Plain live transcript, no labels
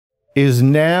Is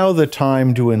now the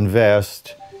time to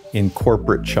invest in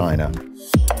corporate China?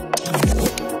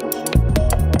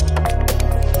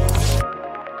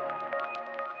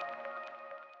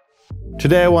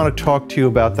 Today I want to talk to you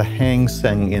about the Hang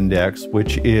Seng Index,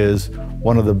 which is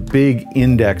one of the big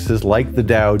indexes like the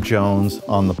Dow Jones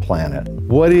on the planet.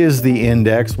 What is the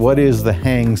index? What is the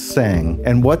Hang Seng?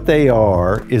 And what they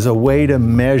are is a way to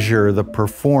measure the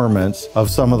performance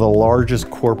of some of the largest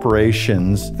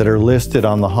corporations that are listed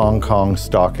on the Hong Kong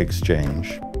Stock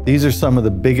Exchange. These are some of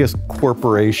the biggest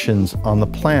corporations on the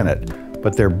planet,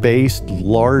 but they're based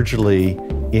largely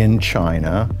in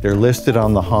China. They're listed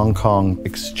on the Hong Kong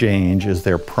Exchange as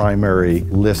their primary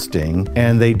listing,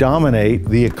 and they dominate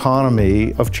the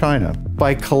economy of China.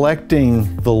 By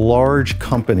collecting the large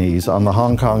companies on the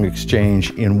Hong Kong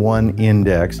Exchange in one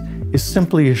index is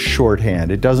simply a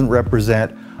shorthand. It doesn't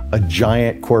represent a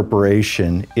giant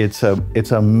corporation. It's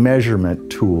a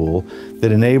measurement tool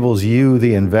that enables you,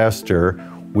 the investor,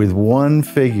 with one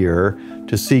figure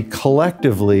to see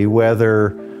collectively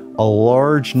whether a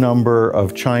large number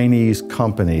of Chinese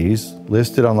companies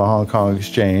listed on the Hong Kong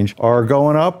Exchange are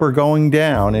going up or going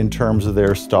down in terms of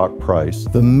their stock price.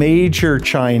 The major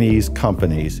Chinese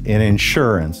companies in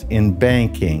insurance, in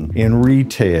banking, in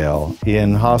retail,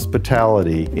 in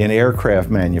hospitality, in aircraft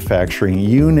manufacturing,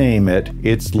 you name it,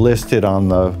 it's listed on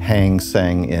the Hang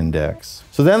Seng Index.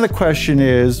 So then the question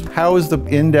is, how has the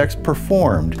index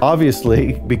performed?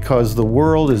 Obviously, because the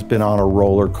world has been on a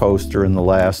roller coaster in the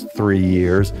last 3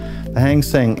 years, the Hang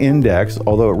Seng Index,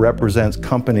 although it represents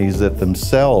companies that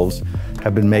themselves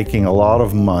have been making a lot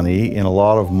of money in a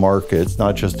lot of markets,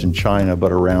 not just in China,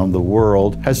 but around the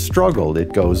world, has struggled.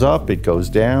 It goes up, it goes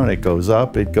down, it goes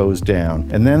up, it goes down.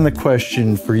 And then the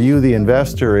question for you, the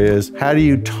investor, is how do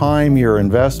you time your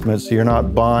investment so you're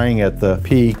not buying at the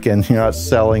peak and you're not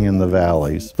selling in the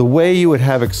valleys? The way you would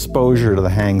have exposure to the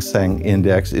Hang Seng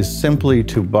Index is simply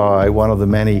to buy one of the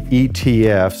many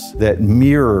ETFs that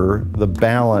mirror the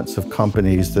balance of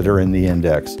companies that are in the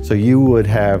index. So you would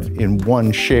have in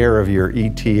one share of your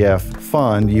ETF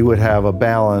fund, you would have a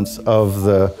balance of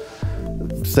the,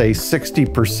 say,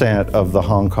 60% of the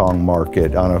Hong Kong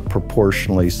market on a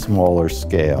proportionally smaller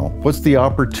scale. What's the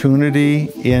opportunity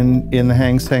in the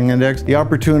Hang Seng Index? The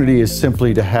opportunity is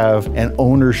simply to have an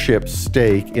ownership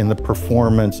stake in the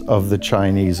performance of the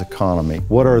Chinese economy.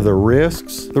 What are the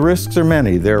risks? The risks are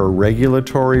many. There are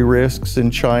regulatory risks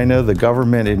in China. The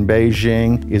government in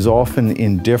Beijing is often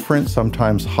indifferent,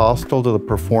 sometimes hostile to the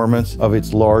performance of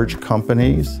its large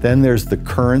companies. Then there's the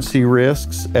currency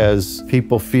risks, as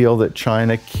people feel that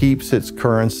China keeps its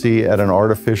currency at an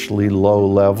artificially low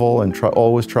level and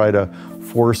always try to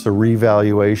force a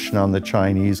revaluation on the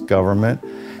Chinese government.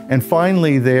 And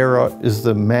finally, there is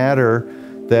the matter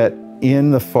that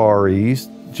in the Far East,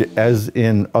 as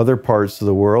in other parts of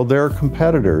the world, there are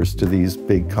competitors to these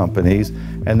big companies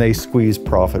and they squeeze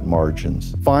profit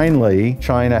margins. Finally,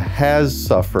 China has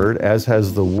suffered, as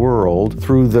has the world,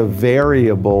 through the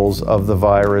variables of the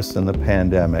virus and the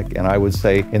pandemic. And I would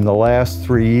say in the last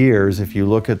 3 years, if you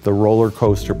look at the roller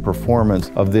coaster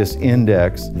performance of this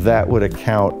index, that would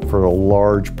account for a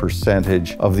large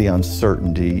percentage of the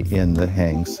uncertainty in the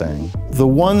Hang Seng. The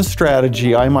one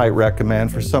strategy I might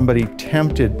recommend for somebody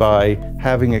tempted by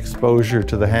having exposure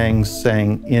to the Hang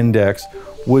Seng Index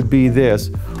would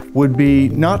be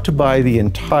not to buy the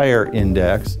entire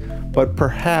index, but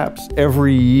perhaps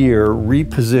every year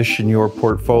reposition your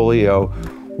portfolio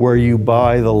where you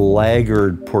buy the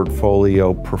laggard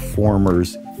portfolio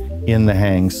performers in the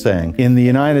Hang Seng. In the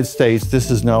United States, this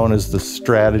is known as the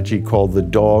strategy called the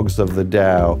dogs of the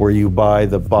Dow, where you buy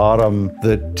the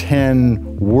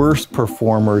 10 worst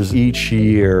performers each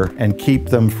year and keep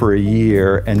them for a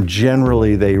year, and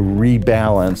generally they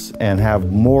rebalance and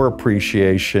have more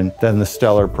appreciation than the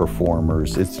stellar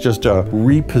performers. It's just a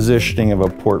repositioning of a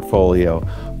portfolio.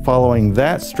 Following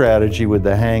that strategy with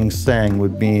the Hang Seng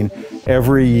would mean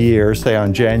every year, say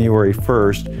on January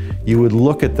 1st, you would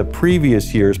look at the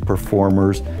previous year's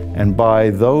performers and buy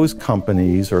those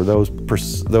companies or those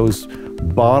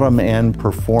bottom-end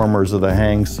performers of the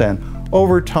Hang Seng.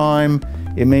 Over time,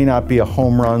 it may not be a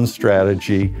home run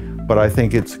strategy, but I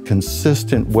think it's a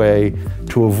consistent way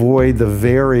to avoid the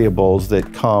variables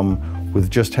that come with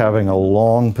just having a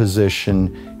long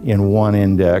position in one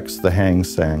index, the Hang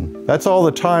Seng. That's all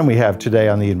the time we have today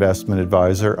on The Investment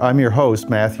Advisor. I'm your host,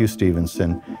 Matthew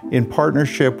Stevenson, in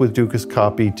partnership with Dukas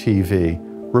Copy TV.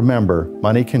 Remember,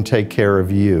 money can take care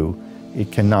of you.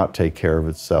 It cannot take care of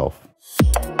itself.